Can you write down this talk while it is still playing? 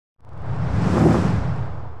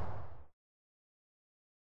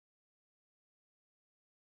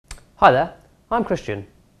Hi there, I'm Christian,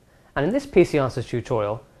 and in this PC Answers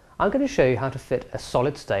tutorial I'm going to show you how to fit a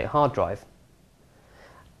solid-state hard drive.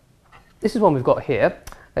 This is one we've got here.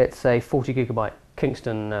 It's a 40GB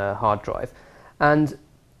Kingston hard drive, and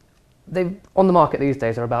they on the market these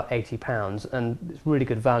days are about £80, and it's really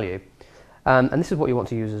good value. And this is what you want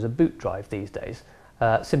to use as a boot drive these days,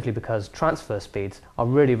 simply because transfer speeds are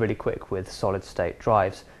really quick with solid-state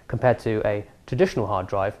drives compared to a traditional hard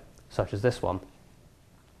drive such as this one.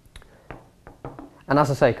 And as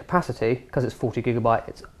I say, capacity, because it's 40GB,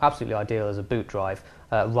 it's absolutely ideal as a boot drive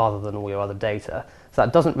rather than all your other data. So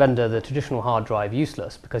that doesn't render the traditional hard drive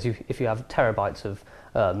useless, because if you have terabytes of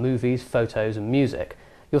movies, photos and music,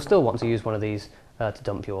 you'll still want to use one of these to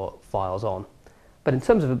dump your files on. But in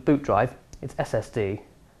terms of a boot drive, it's SSD,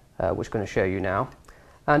 which I'm going to show you now.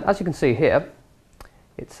 And as you can see here,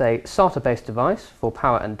 it's a SATA-based device for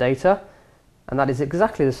power and data, and that is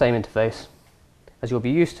exactly the same interface as you'll be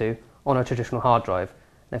used to on a traditional hard drive.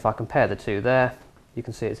 And if I compare the two there, you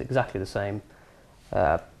can see it's exactly the same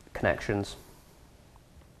connections.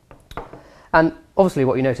 And obviously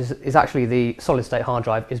what you notice is actually the solid state hard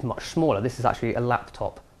drive is much smaller. This is actually a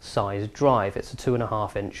laptop sized drive. It's a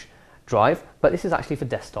 2.5-inch drive, but this is actually for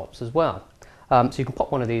desktops as well. So you can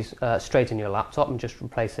pop one of these straight in your laptop and just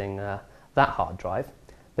replacing that hard drive.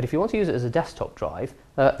 But if you want to use it as a desktop drive,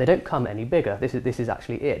 they don't come any bigger. This is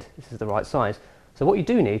actually it. This is the right size. So what you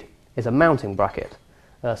do need is a mounting bracket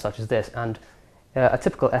such as this, and a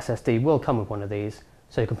typical SSD will come with one of these,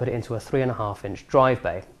 so you can put it into a 3.5-inch drive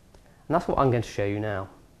bay, and that's what I'm going to show you now.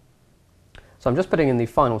 So I'm just putting in the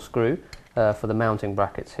final screw for the mounting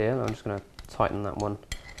brackets here. I'm just going to tighten that one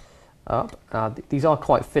up. These are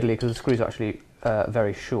quite fiddly because the screws are actually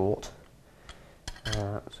very short,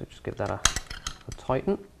 so just give that a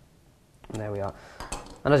tighten, and there we are.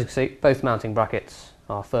 And as you can see, both mounting brackets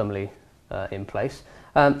are firmly in place.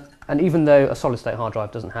 And even though a solid-state hard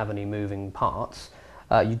drive doesn't have any moving parts,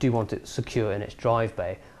 you do want it secure in its drive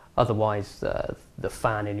bay. Otherwise, the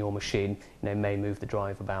fan in your machine may move the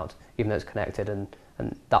drive about, even though it's connected, and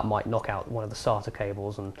that might knock out one of the SATA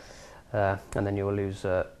cables, and then you'll lose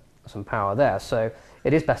some power there. So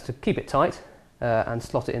it is best to keep it tight and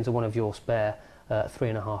slot it into one of your spare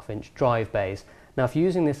 3.5-inch drive bays. Now, if you're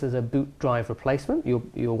using this as a boot drive replacement,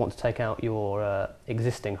 you'll want to take out your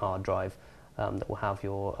existing hard drive that will have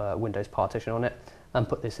your Windows partition on it and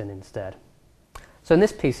put this in instead. So in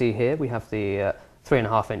this PC here we have the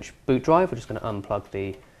 3.5-inch boot drive. We're just going to unplug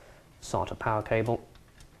the SATA power cable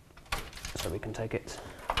so we can take it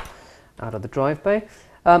out of the drive bay.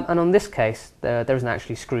 And on this case there isn't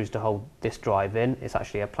actually screws to hold this drive in. It's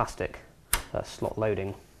actually a plastic slot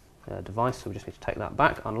loading device, so we just need to take that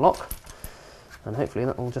back, unlock, and hopefully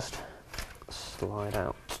that will just slide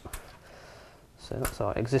out. So that's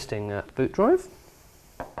our existing boot drive.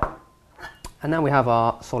 And now we have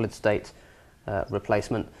our solid state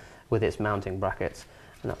replacement with its mounting brackets,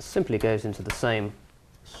 and that simply goes into the same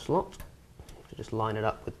slot. You just line it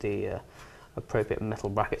up with the appropriate metal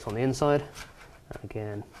brackets on the inside, and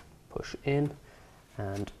again push in,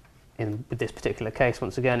 and with this particular case,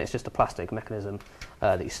 once again, it's just a plastic mechanism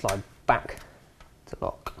that you slide back to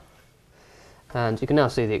lock. And you can now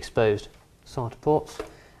see the exposed SATA ports,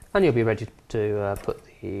 and you'll be ready to put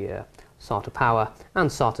the SATA power and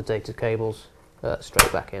SATA data cables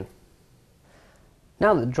straight back in.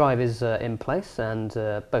 Now that the drive is in place and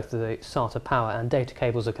both the SATA power and data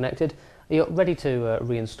cables are connected, you're ready to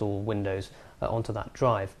reinstall Windows onto that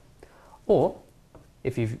drive. Or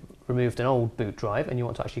if you've removed an old boot drive and you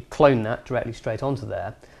want to actually clone that directly straight onto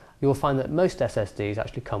there, you'll find that most SSDs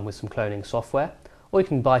actually come with some cloning software, or you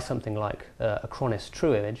can buy something like Acronis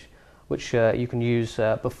TrueImage, which you can use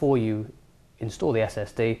before you install the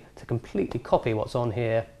SSD to completely copy what's on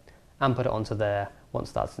here and put it onto there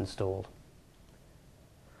once that's installed.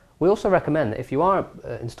 We also recommend that if you are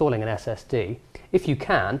installing an SSD, if you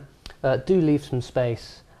can, do leave some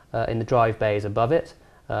space in the drive bays above it.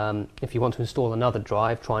 If you want to install another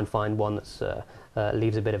drive, try and find one that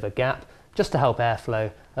leaves a bit of a gap, just to help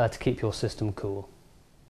airflow to keep your system cool.